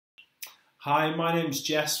Hi, my name's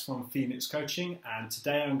Jess from Phoenix Coaching, and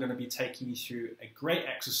today I'm going to be taking you through a great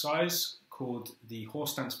exercise called the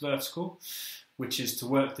horse stance vertical, which is to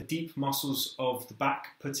work the deep muscles of the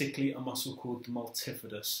back, particularly a muscle called the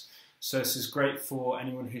multifidus. So this is great for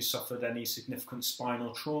anyone who's suffered any significant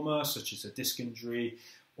spinal trauma, such as a disc injury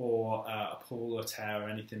or a pull or tear or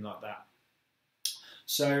anything like that.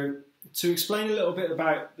 So to explain a little bit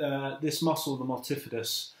about this muscle, the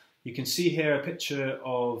multifidus, you can see here a picture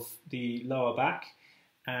of the lower back,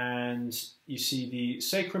 and you see the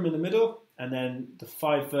sacrum in the middle, and then the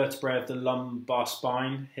 5 vertebrae of the lumbar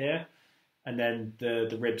spine here, and then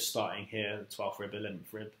the ribs starting here, the 12th rib,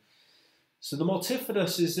 11th rib. So the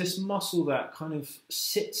multifidus is this muscle that kind of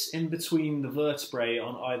sits in between the vertebrae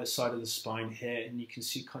on either side of the spine here, and you can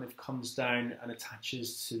see kind of comes down and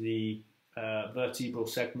attaches to the vertebral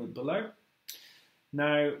segment below.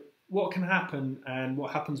 Now, what can happen, and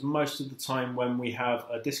what happens most of the time when we have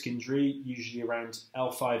a disc injury, usually around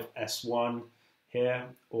L5, S1 here,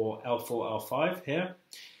 or L4, L5 here,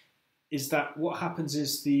 is that what happens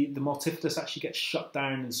is the multifidus actually gets shut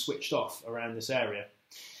down and switched off around this area.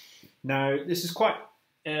 Now, this is quite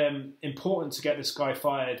important to get this guy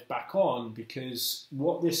fired back on, because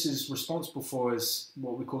what this is responsible for is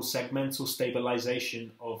what we call segmental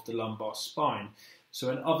stabilization of the lumbar spine. So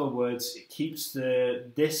in other words, it keeps the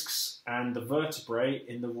discs and the vertebrae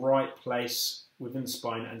in the right place within the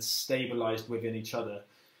spine and stabilized within each other,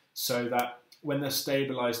 so that when they're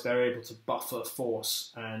stabilized, they're able to buffer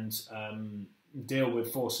force and deal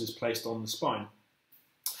with forces placed on the spine.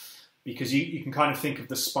 Because you can kind of think of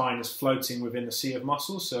the spine as floating within the sea of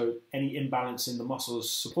muscles, so any imbalance in the muscles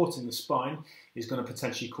supporting the spine is going to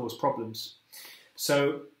potentially cause problems.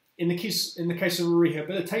 So in the case of a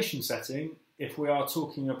rehabilitation setting, if we are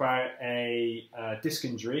talking about a disc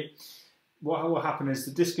injury, what will happen is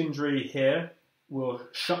the disc injury here will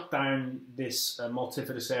shut down this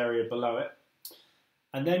multifidus area below it.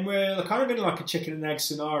 And then we're kind of in like a chicken and egg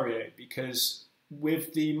scenario, because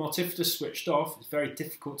with the multifidus switched off, it's very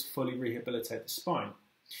difficult to fully rehabilitate the spine.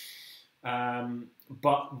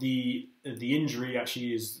 But the injury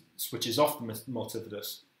actually switches off the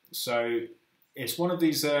multifidus. So it's one of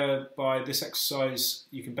these, by this exercise,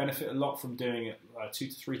 you can benefit a lot from doing it 2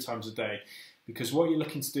 to 3 times a day, because what you're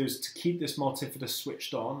looking to do is to keep this multifidus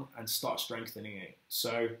switched on and start strengthening it.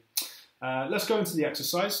 So let's go into the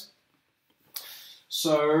exercise.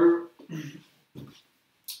 So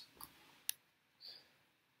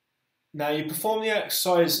now you perform the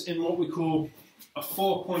exercise in what we call a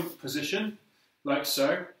 4-point position, like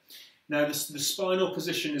so. Now the spinal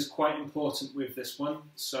position is quite important with this one,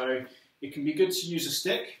 so it can be good to use a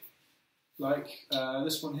stick, like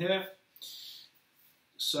this one here.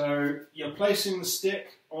 So you're placing the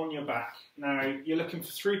stick on your back. Now you're looking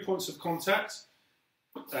for 3 points of contact.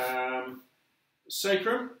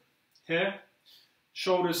 Sacrum here,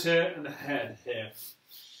 shoulders here, and the head here.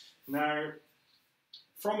 Now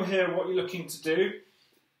from here, what you're looking to do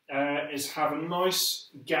is have a nice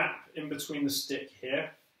gap in between the stick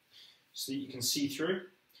here, so that you can see through.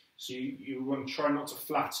 So you want to try not to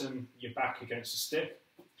flatten your back against the stick.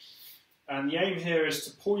 And the aim here is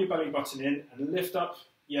to pull your belly button in and lift up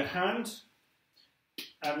your hand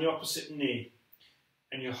and the opposite knee.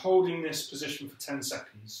 And you're holding this position for 10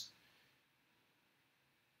 seconds.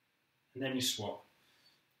 And then you swap.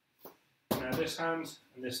 Now this hand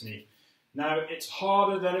and this knee. Now it's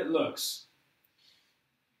harder than it looks,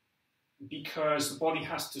 because the body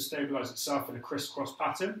has to stabilize itself in a crisscross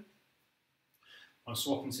pattern. I'm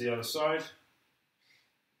swapping to the other side.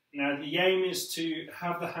 Now the aim is to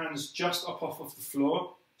have the hands just up off of the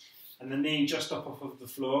floor and the knee just up off of the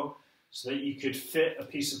floor, so that you could fit a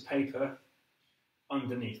piece of paper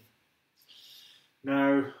underneath.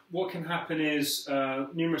 Now what can happen is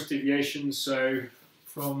numerous deviations. So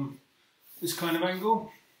from this kind of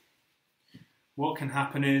angle, what can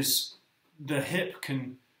happen is the hip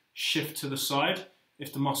can shift to the side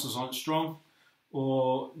if the muscles aren't strong,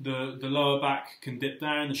 or the lower back can dip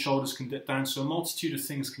down, the shoulders can dip down, so a multitude of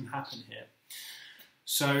things can happen here.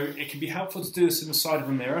 So it can be helpful to do this in the side of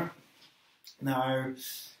a mirror. Now,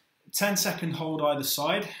 10-second hold either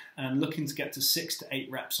side, and looking to get to 6 to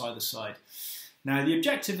 8 reps either side. Now the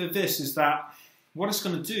objective of this is that what it's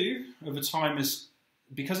going to do over time is,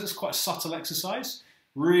 because it's quite a subtle exercise,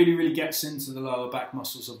 really gets into the lower back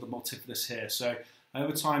muscles of the multifidus here. So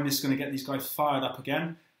over time, it's going to get these guys fired up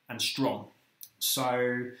again and strong.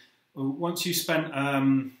 So once you spent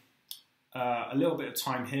a little bit of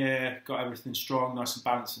time here, got everything strong, nice and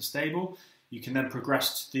balanced and stable, you can then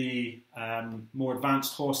progress to the more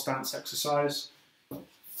advanced horse stance exercise,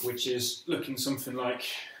 which is looking something like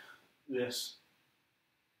this.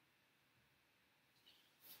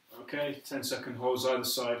 Okay, 10-second holds either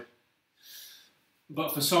side.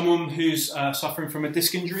 But for someone who's suffering from a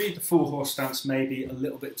disc injury, the full horse stance may be a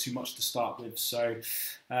little bit too much to start with. So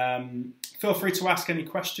feel free to ask any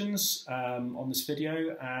questions on this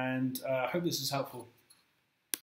video, and I hope this is helpful.